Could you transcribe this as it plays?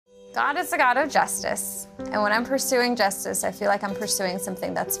God is a God of justice, and when I'm pursuing justice, I feel like I'm pursuing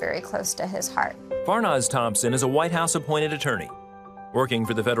something that's very close to his heart. Farnaz Thompson is a White House appointed attorney, working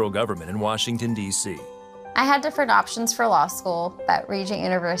for the federal government in Washington, D.C. I had different options for law school, but Regent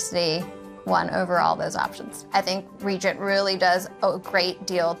University won over all those options. I think Regent really does a great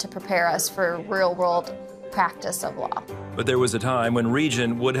deal to prepare us for real-world practice of law. But there was a time when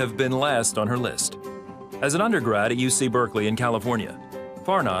Regent would have been last on her list. As an undergrad at UC Berkeley in California,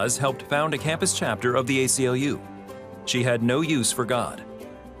 Farnaz helped found a campus chapter of the ACLU. She had no use for God,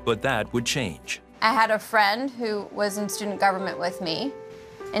 but that would change. I had a friend who was in student government with me,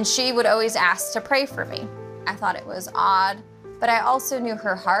 and she would always ask to pray for me. I thought it was odd, but I also knew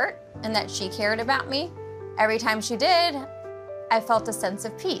her heart and that she cared about me. Every time she did, I felt a sense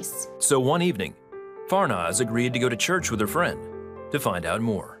of peace. So one evening, Farnaz agreed to go to church with her friend to find out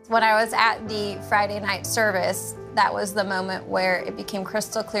more. When I was at the Friday night service, that was the moment where it became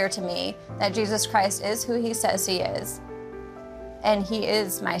crystal clear to me that Jesus Christ is who he says he is, and he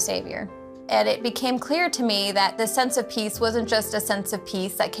is my Savior. And it became clear to me that the sense of peace wasn't just a sense of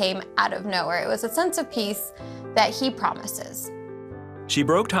peace that came out of nowhere. It was a sense of peace that he promises. She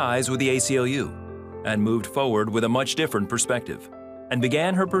broke ties with the ACLU and moved forward with a much different perspective and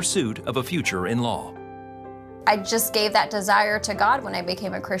began her pursuit of a future in law. I just gave that desire to God when I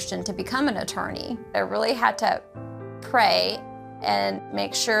became a Christian to become an attorney. I really had to pray and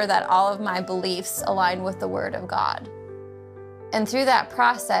make sure that all of my beliefs aligned with the Word of God. And through that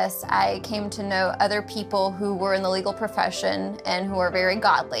process, I came to know other people who were in the legal profession and who are very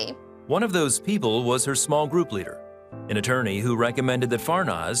godly. One of those people was her small group leader, an attorney who recommended that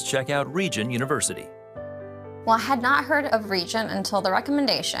Farnaz check out Regent University. Well, I had not heard of Regent until the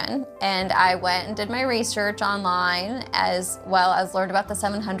recommendation, and I went and did my research online as well as learned about the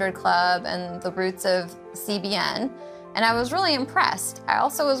 700 Club and the roots of CBN, and I was really impressed. I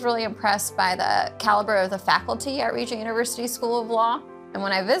also was really impressed by the caliber of the faculty at Regent University School of Law, and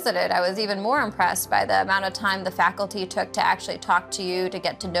when I visited, I was even more impressed by the amount of time the faculty took to actually talk to you, to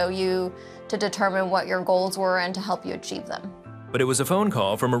get to know you, to determine what your goals were, and to help you achieve them. But it was a phone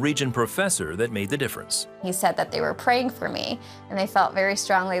call from a Regent professor that made the difference. He said that they were praying for me, and they felt very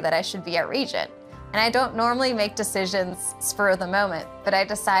strongly that I should be at Regent. And I don't normally make decisions spur of the moment, but I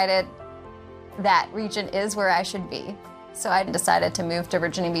decided that Regent is where I should be. So I decided to move to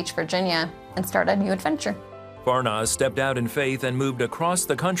Virginia Beach, Virginia, and start a new adventure. Farnaz stepped out in faith and moved across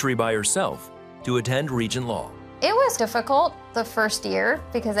the country by herself to attend Regent Law. It was difficult the first year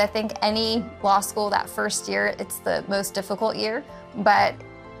because I think any law school that first year, it's the most difficult year. But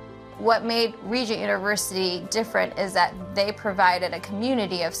what made Regent University different is that they provided a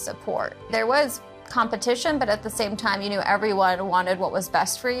community of support. There was competition, but at the same time, you knew everyone wanted what was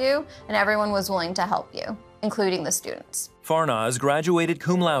best for you and everyone was willing to help you, including the students. Farnaz graduated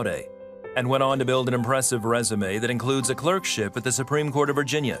cum laude and went on to build an impressive resume that includes a clerkship at the Supreme Court of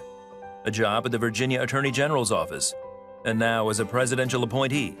Virginia, a job at the Virginia Attorney General's office, and now as a presidential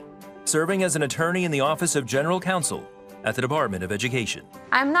appointee, serving as an attorney in the Office of General Counsel at the Department of Education.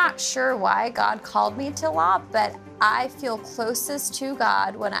 I'm not sure why God called me to law, but I feel closest to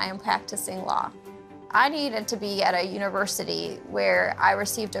God when I am practicing law. I needed to be at a university where I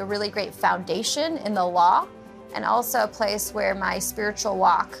received a really great foundation in the law and also a place where my spiritual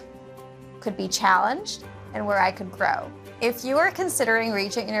walk could be challenged and where I could grow. If you are considering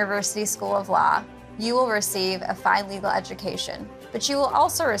Regent University School of Law, you will receive a fine legal education, but you will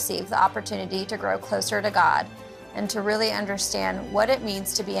also receive the opportunity to grow closer to God and to really understand what it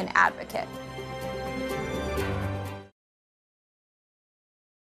means to be an advocate.